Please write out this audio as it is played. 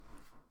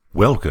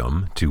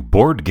Welcome to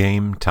Board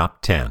Game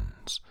Top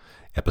Tens,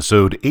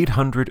 episode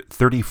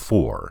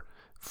 834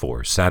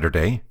 for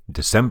Saturday,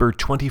 December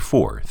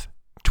 24th,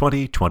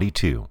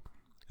 2022.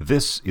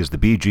 This is the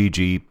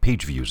BGG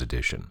Page Views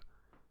edition.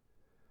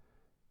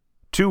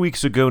 2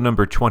 weeks ago,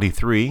 number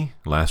 23,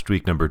 last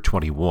week, number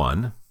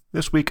 21,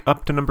 this week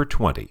up to number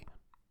 20,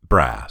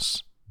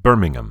 Brass,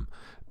 Birmingham,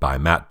 by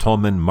Matt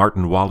Tolman,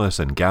 Martin Wallace,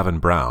 and Gavin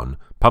Brown,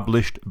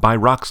 published by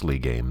Roxley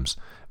Games,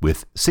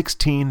 with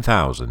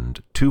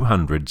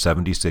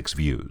 16,276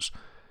 views.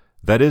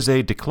 That is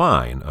a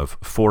decline of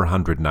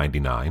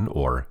 499,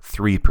 or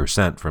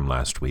 3% from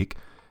last week,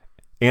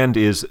 and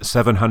is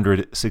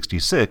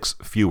 766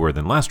 fewer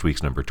than last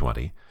week's number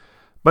 20,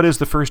 but is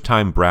the first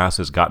time Brass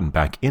has gotten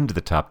back into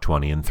the top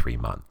 20 in 3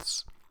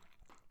 months.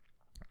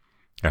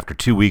 After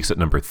 2 weeks at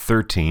number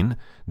 13,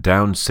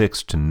 down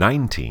 6 to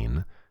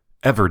 19,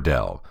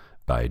 Everdell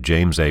by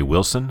James A.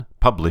 Wilson,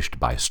 published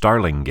by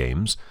Starling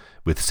Games,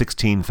 with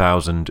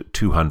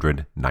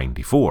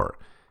 16,294,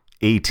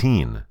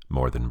 18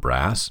 more than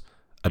Brass,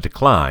 a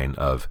decline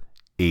of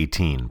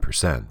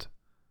 18%.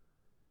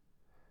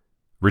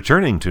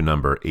 Returning to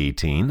number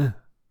 18,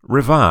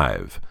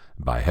 Revive,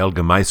 by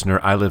Helge Meissner,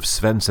 Eilif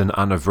Svensson,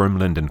 Anna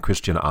Vermland, and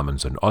Christian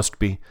Amundsen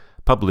Ostby,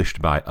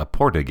 published by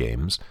Aporta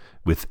Games,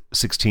 with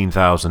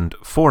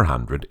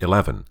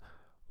 16,411,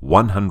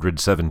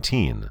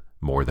 117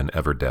 more than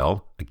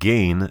Everdell, a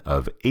gain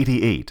of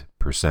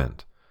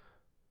 88%.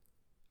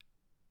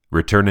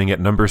 Returning at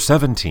number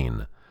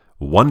 17,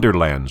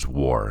 Wonderland's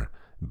War,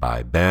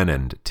 by Ben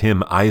and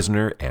Tim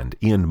Eisner and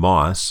Ian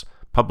Moss,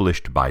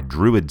 published by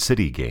Druid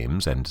City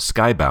Games and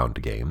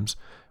Skybound Games,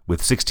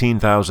 with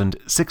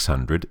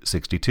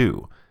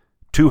 16,662,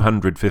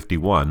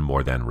 251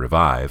 more than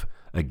Revive,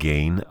 a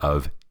gain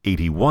of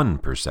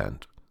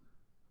 81%.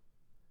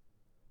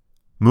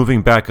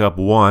 Moving back up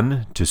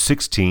 1 to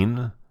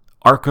 16,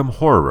 Arkham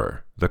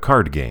Horror, the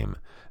card game,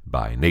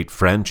 by Nate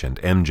French and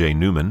MJ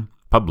Newman,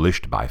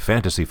 published by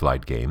Fantasy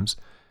Flight Games,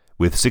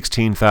 with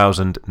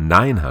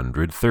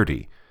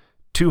 16,930,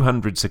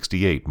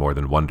 268 more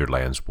than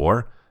Wonderland's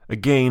War, a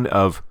decline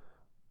of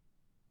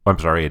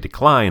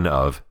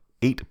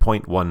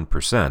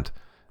 8.1%,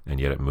 and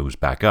yet it moves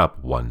back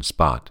up 1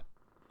 spot.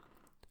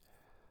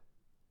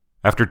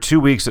 After 2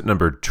 weeks at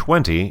number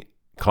 20,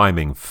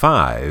 climbing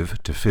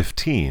 5 to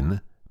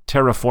 15,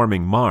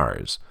 Terraforming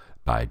Mars,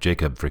 by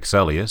Jacob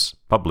Frixelius,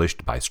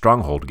 published by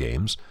Stronghold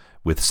Games,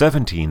 with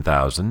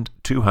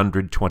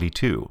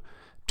 17,222,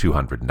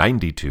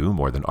 292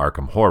 more than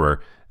Arkham Horror.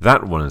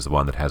 That one is the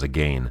one that has a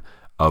gain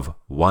of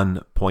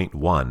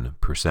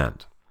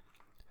 1.1%.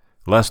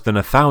 Less than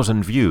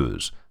 1,000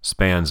 views,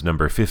 spans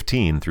number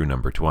 15 through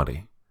number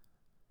 20.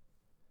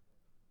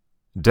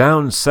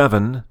 Down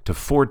 7 to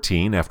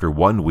 14 after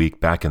 1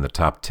 week back in the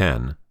top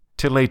 10,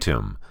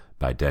 Tilletum,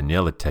 by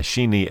Daniele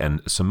Tascini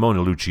and Simone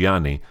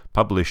Luciani,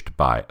 published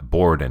by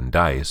Board and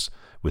Dice,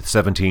 with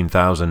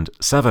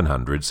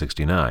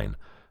 17,769,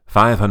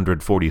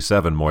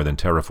 547 more than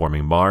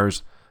Terraforming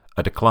Mars,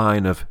 a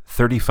decline of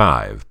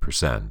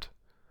 35%.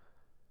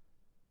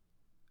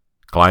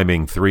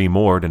 Climbing 3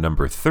 more to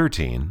number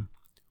 13,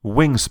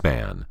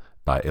 Wingspan,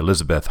 by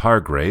Elizabeth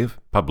Hargrave,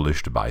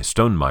 published by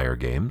Stonemaier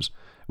Games,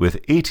 with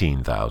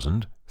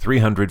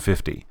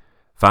 18,350,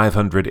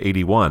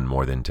 581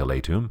 more than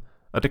Tilletum,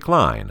 a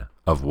decline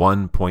of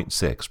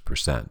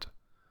 1.6%.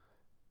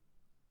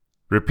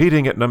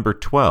 Repeating at number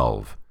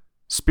 12,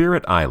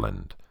 Spirit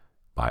Island,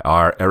 by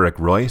R. Eric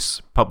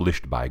Royce,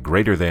 published by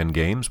Greater Than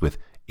Games, with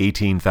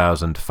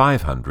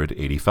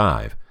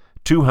 18,585,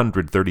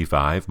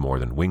 235 more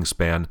than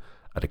Wingspan,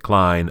 a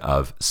decline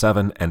of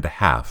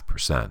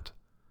 7.5%.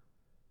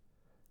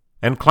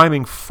 And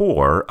climbing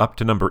 4 up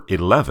to number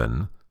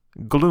 11,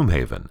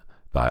 Gloomhaven,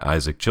 by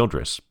Isaac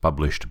Childress,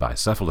 published by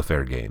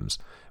Cephalofair Games,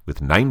 with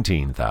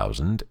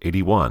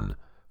 19,081,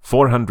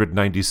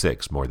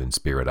 496 more than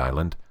Spirit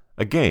Island,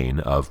 a gain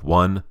of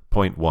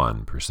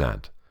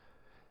 1.1%.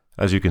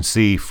 As you can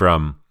see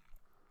from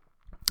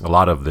a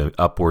lot of the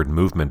upward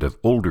movement of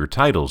older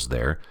titles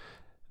there,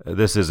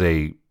 this is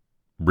a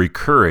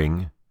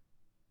recurring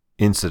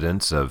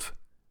incidence of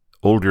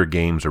older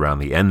games around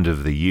the end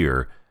of the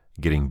year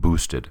getting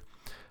boosted.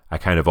 I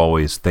kind of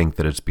always think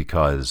that it's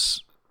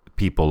because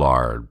people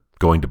are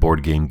going to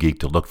Board Game Geek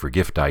to look for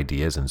gift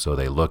ideas, and so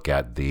they look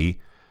at the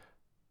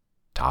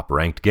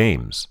top-ranked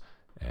games.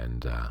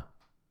 And that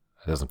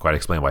doesn't quite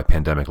explain why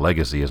Pandemic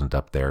Legacy isn't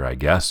up there, I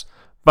guess.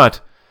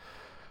 But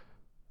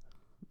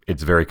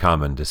it's very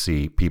common to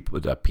see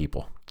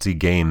see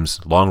games,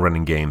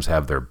 long-running games,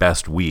 have their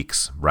best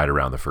weeks right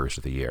around the first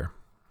of the year.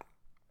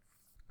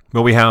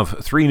 Well, we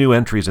have 3 new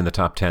entries in the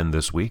top 10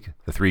 this week.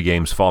 The 3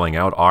 games falling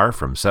out are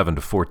from 7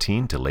 to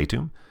 14,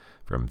 Tilletum,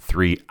 from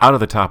 3 out of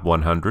the top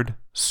 100,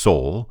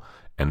 Sol,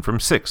 and from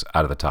 6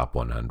 out of the top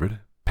 100,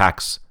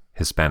 Pax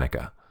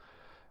Hispanica.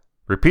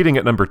 Repeating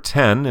at number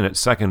 10 in its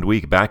second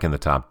week back in the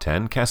top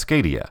 10,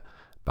 Cascadia,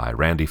 by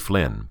Randy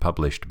Flynn,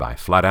 published by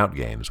Flat Out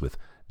Games, with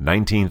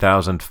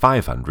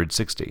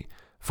 19,560,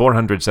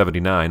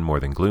 479 more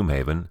than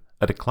Gloomhaven,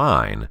 a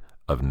decline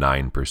of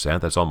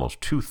 9%. That's almost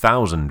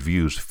 2,000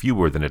 views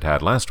fewer than it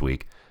had last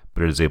week,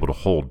 but it is able to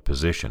hold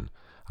position.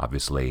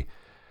 Obviously,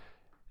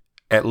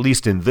 at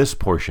least in this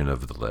portion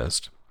of the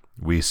list,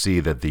 we see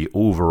that the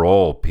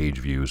overall page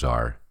views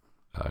are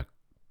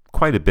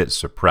quite a bit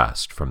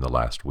suppressed from the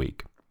last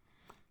week.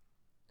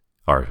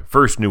 Our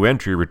first new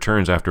entry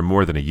returns after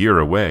more than a year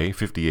away,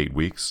 58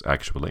 weeks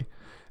actually,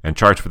 and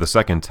charts for the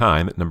second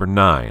time at number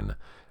 9,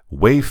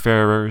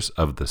 Wayfarers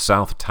of the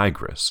South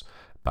Tigris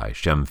by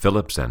Shem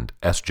Phillips and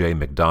S.J.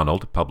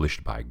 McDonald,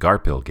 published by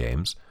Garphill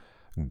Games,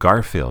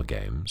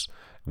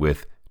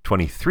 with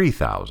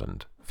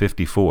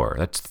 23,054.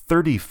 That's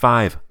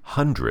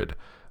 3,500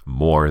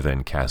 more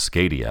than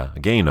Cascadia, a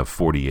gain of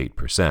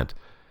 48%.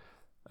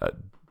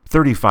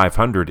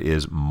 3,500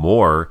 is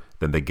more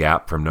than the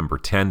gap from number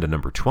 10 to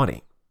number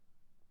 20.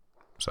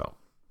 So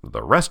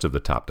the rest of the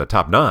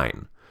top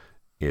 9,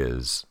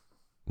 is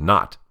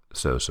not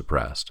so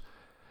suppressed.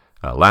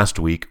 Last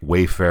week,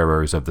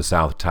 Wayfarers of the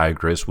South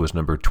Tigris was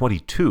number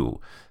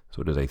 22,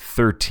 so it is a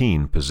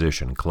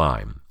 13-position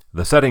climb.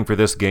 The setting for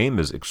this game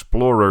is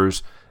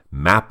explorers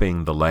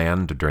mapping the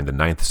land during the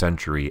 9th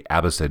century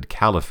Abbasid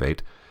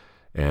Caliphate,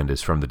 and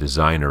is from the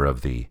designer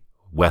of the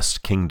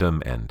West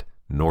Kingdom and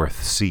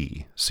North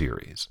Sea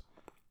series.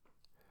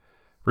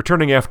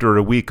 Returning after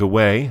a week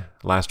away,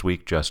 last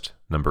week just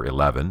number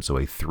 11, so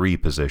a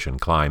 3-position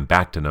climb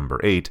back to number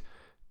 8,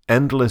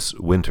 Endless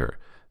Winter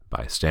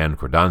by Stan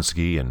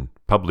Kordonsky and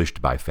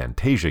published by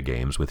Fantasia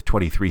Games with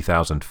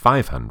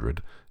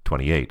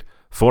 23,528,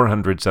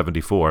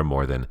 474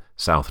 more than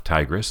South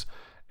Tigris,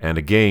 and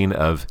a gain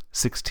of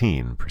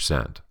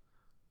 16%.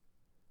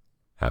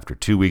 After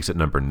 2 weeks at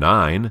number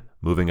 9,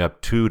 moving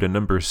up 2 to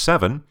number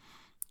 7,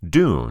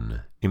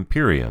 Dune,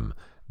 Imperium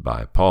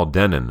by Paul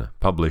Dennen,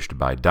 published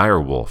by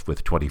Direwolf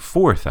with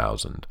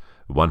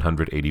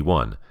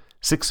 24,181,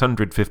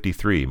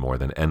 653 more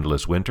than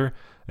Endless Winter,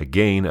 a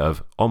gain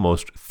of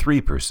almost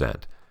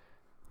 3%.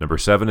 Number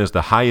 7 is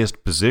the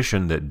highest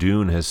position that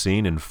Dune has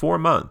seen in 4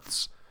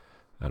 months.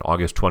 On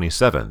August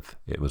 27th,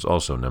 it was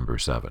also number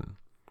 7.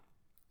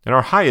 And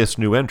our highest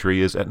new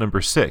entry is at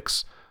number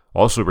 6,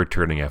 also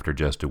returning after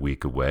just a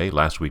week away,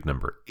 last week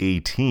number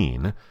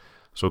 18.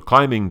 So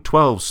climbing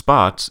 12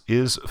 spots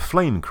is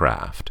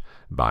Flamecraft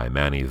by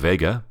Manny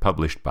Vega,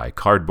 published by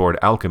Cardboard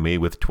Alchemy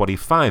with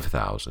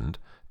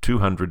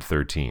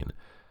 25,213.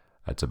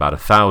 That's about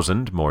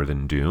 1,000 more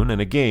than Dune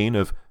and a gain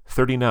of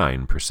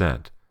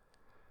 39%.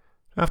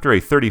 After a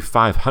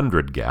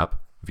 3,500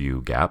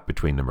 view gap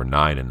between number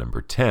 9 and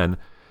number 10,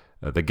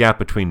 the gap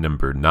between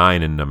number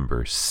 9 and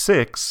number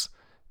 6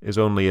 is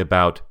only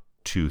about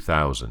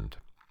 2,000.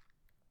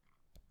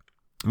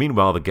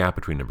 Meanwhile, the gap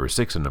between number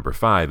 6 and number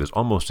 5 is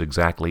almost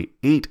exactly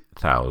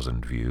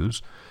 8,000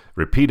 views.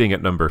 Repeating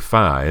at number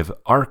 5,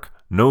 Ark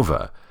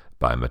Nova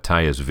by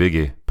Matthias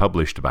Vigge,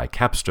 published by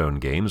Capstone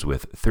Games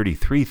with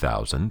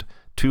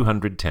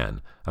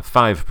 33,210, a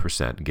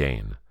 5%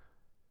 gain.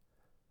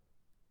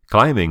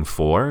 Climbing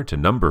 4 to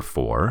number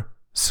 4,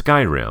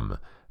 Skyrim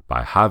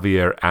by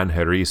Javier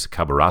Angeris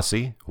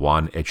Cabarrasi,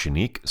 Juan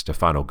Echenique,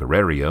 Stefano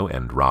Guerrero,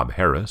 and Rob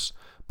Harris,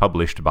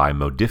 published by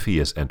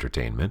Modifius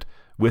Entertainment,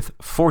 with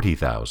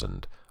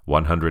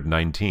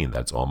 40,119.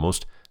 That's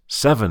almost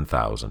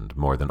 7,000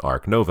 more than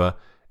Ark Nova,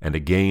 and a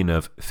gain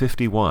of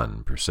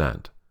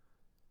 51%.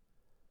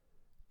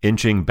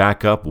 Inching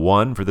back up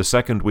 1 for the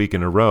second week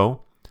in a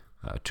row.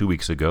 2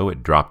 weeks ago,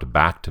 it dropped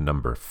back to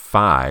number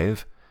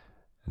 5,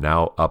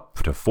 now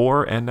up to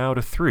 4, and now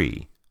to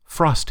 3.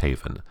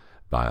 Frosthaven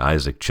by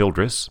Isaac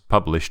Childress,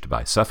 published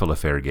by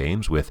Cephalofair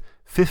Games, with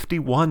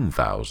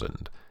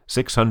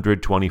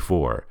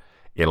 51,624,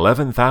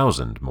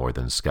 11,000 more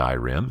than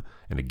Skyrim,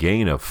 and a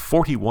gain of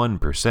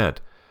 41%.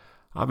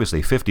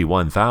 Obviously,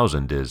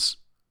 51,000 is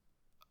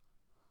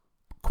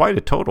quite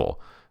a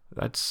total.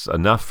 That's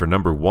enough for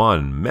number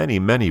 1 many,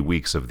 many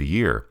weeks of the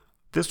year.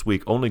 This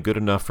week, only good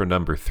enough for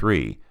number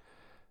 3.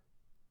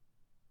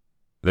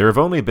 There have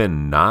only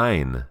been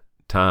 9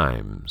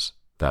 times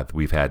that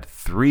we've had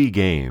 3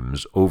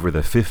 games over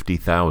the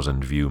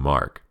 50,000 view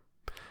mark.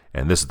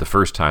 And this is the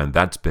first time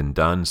that's been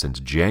done since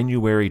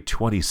January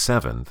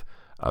 27th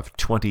of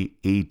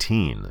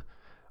 2018,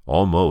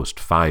 almost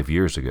 5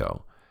 years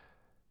ago.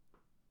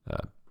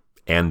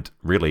 And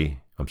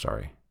really, I'm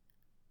sorry,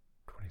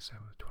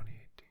 27th,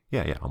 2018.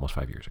 Yeah, almost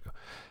 5 years ago.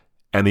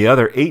 And the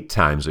other 8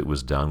 times it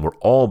was done were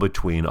all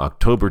between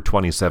October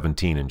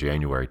 2017 and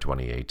January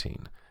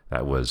 2018.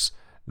 That was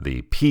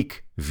the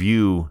peak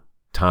view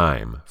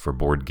time for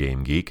Board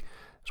Game Geek.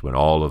 It's when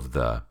all of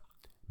the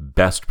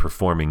best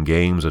performing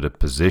games at a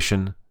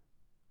position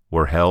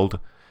were held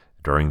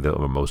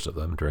most of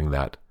them during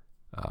that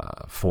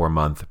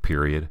 4-month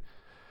period.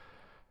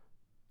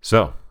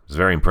 So, it's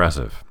very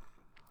impressive.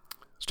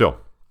 Still,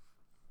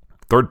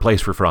 third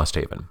place for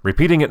Frosthaven.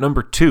 Repeating at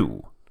number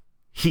 2,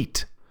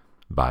 Heat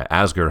by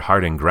Asger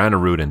Harding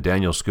Granerud and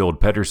Daniel Skjold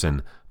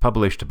Pedersen,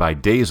 published by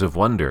Days of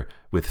Wonder,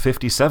 with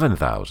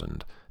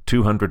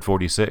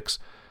 57,246,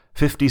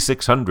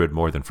 5,600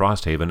 more than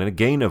Frosthaven, and a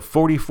gain of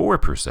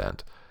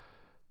 44%.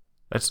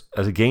 That's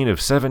a gain of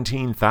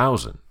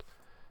 17,000.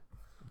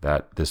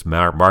 that this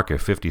mark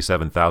of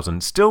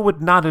 57,000 still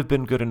would not have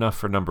been good enough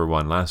for number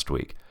one last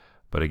week.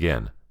 But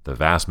again, the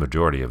vast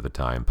majority of the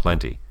time,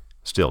 plenty.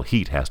 Still,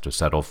 Heat has to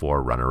settle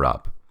for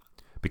runner-up.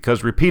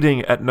 Because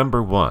repeating at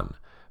number one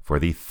for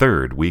the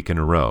third week in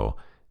a row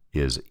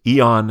is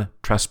Eon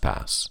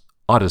Trespass,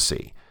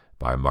 Odyssey,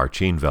 by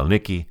Marcin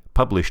Velnicki,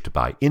 published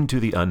by Into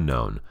the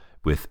Unknown,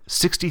 with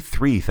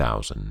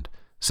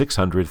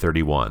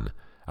 63,631,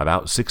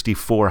 about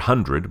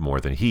 6,400 more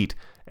than Heat,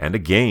 and a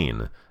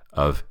gain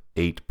of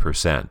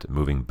 8%.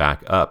 Moving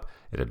back up,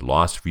 it had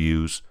lost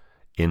views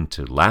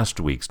into last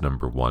week's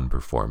number one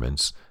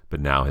performance, but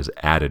now has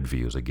added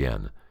views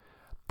again.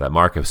 That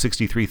mark of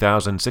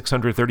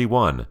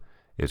 63,631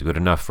 is good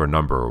enough for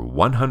number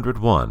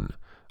 101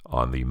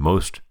 on the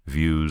most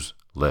views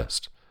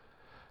list.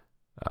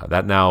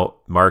 That now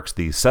marks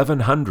the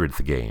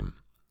 700th game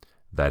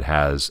that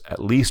has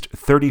at least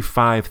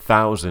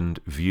 35,000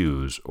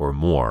 views or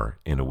more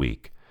in a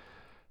week.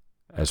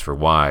 As for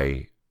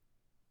why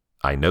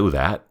I know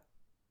that,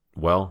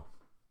 well,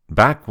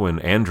 back when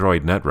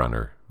Android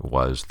Netrunner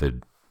was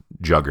the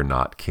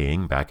juggernaut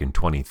king back in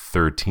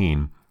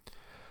 2013,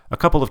 a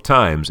couple of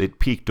times it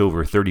peaked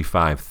over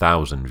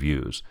 35,000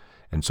 views,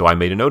 and so I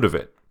made a note of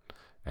it.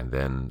 And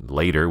then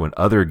later, when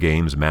other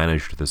games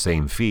managed the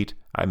same feat,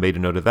 I made a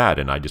note of that,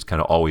 and I just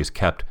kind of always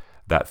kept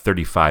that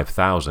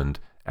 35,000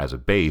 as a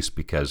base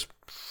because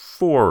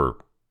for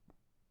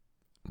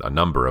a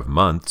number of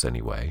months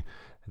anyway,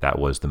 that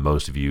was the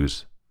most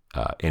views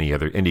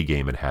any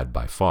game had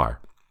by far.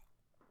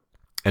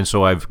 And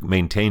so I've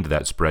maintained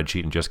that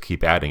spreadsheet and just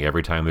keep adding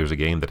every time there's a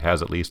game that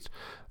has at least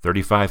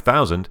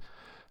 35,000,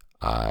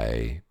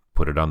 I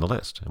put it on the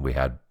list. And we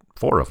had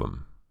 4 of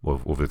them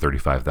over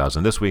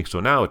 35,000 this week, so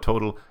now a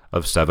total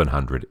of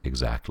 700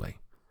 exactly.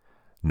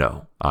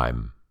 No,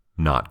 I'm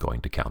not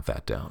going to count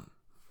that down.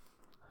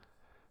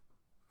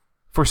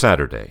 For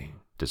Saturday,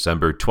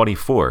 December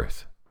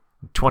 24th,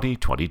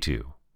 2022.